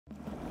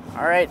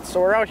All right, so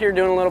we're out here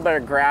doing a little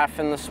bit of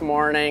graphing this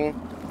morning.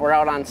 We're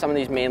out on some of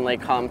these main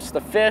lake humps.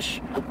 The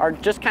fish are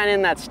just kind of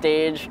in that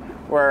stage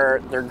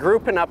where they're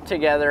grouping up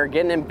together,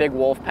 getting in big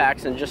wolf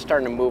packs and just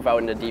starting to move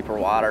out into deeper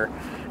water.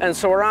 And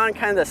so we're on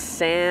kind of the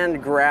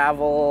sand,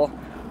 gravel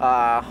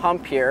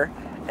hump here.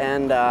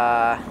 And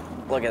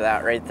look at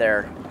that right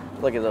there.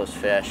 Look at those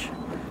fish.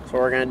 So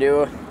what we're gonna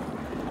do,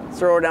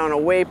 throw down a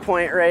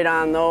waypoint right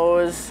on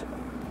those,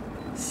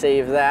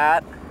 save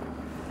that.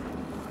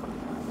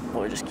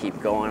 We'll just keep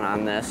going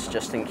on this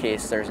just in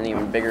case there's an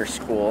even bigger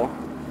school.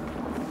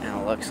 And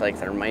it looks like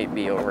there might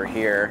be over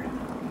here.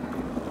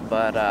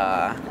 But,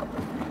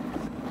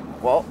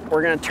 well,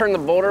 we're gonna turn the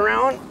boat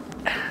around,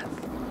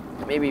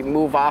 maybe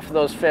move off of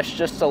those fish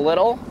just a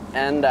little,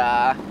 and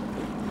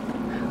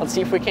let's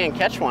see if we can't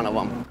catch one of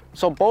them.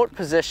 So boat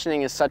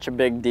positioning is such a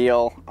big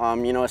deal,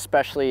 you know,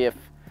 especially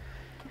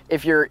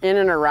if you're in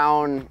and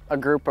around a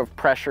group of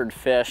pressured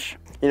fish.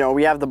 You know,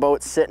 we have the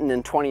boat sitting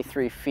in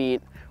 23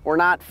 feet. We're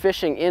not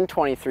fishing in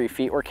 23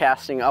 feet, we're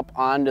casting up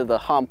onto the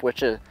hump,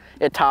 which it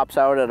tops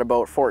out at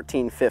about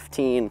 14,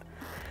 15.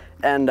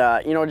 And,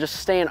 you know, just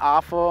staying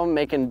off of them,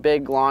 making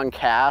big, long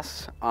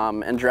casts,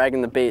 and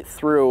dragging the bait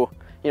through,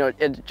 you know,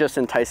 it just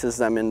entices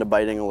them into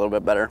biting a little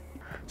bit better.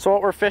 So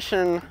what we're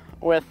fishing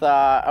with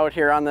out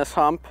here on this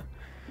hump,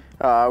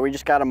 we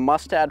just got a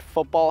mustad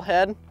football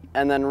head,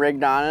 and then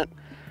rigged on it,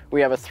 we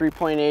have a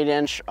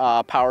 3.8-inch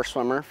power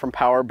swimmer from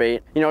Power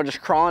Bait. You know,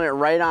 just crawling it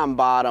right on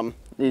bottom.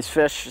 These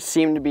fish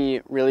seem to be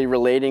really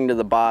relating to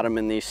the bottom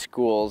in these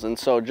schools, and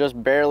so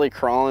just barely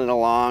crawling it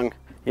along.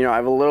 You know, I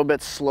have a little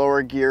bit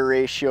slower gear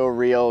ratio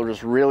reel,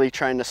 just really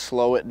trying to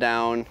slow it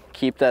down,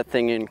 keep that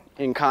thing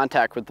in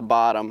contact with the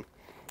bottom,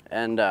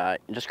 and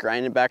just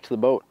grind it back to the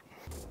boat.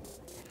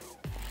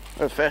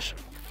 There's a fish.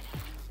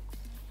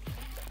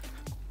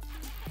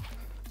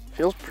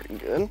 Feels pretty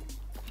good.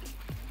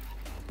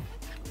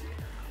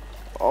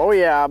 Oh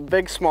yeah,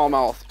 big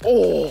smallmouth.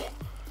 Oh,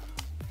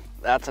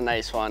 that's a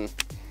nice one.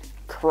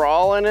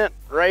 Crawling it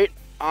right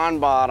on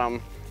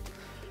bottom.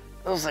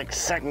 That was like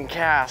second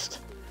cast.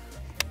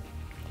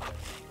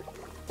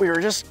 We were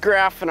just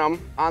graphing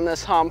them on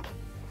this hump,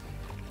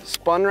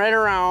 spun right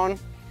around,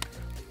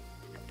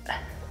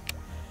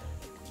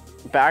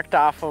 backed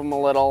off of them a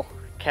little,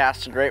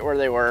 casted right where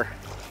they were.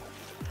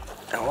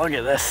 And look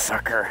at this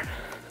sucker.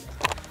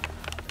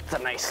 It's a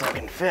nice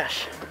looking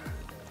fish.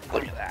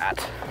 Look at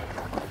that.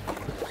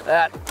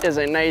 That is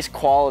a nice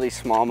quality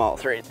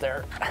smallmouth right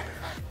there.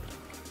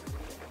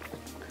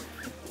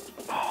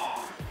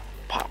 Oh,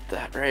 pop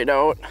that right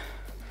out.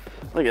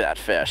 Look at that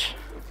fish.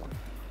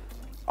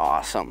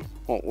 Awesome.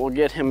 Well, we'll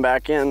get him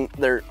back in.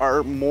 There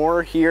are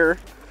more here,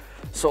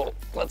 so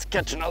let's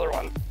catch another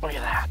one. Look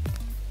at that.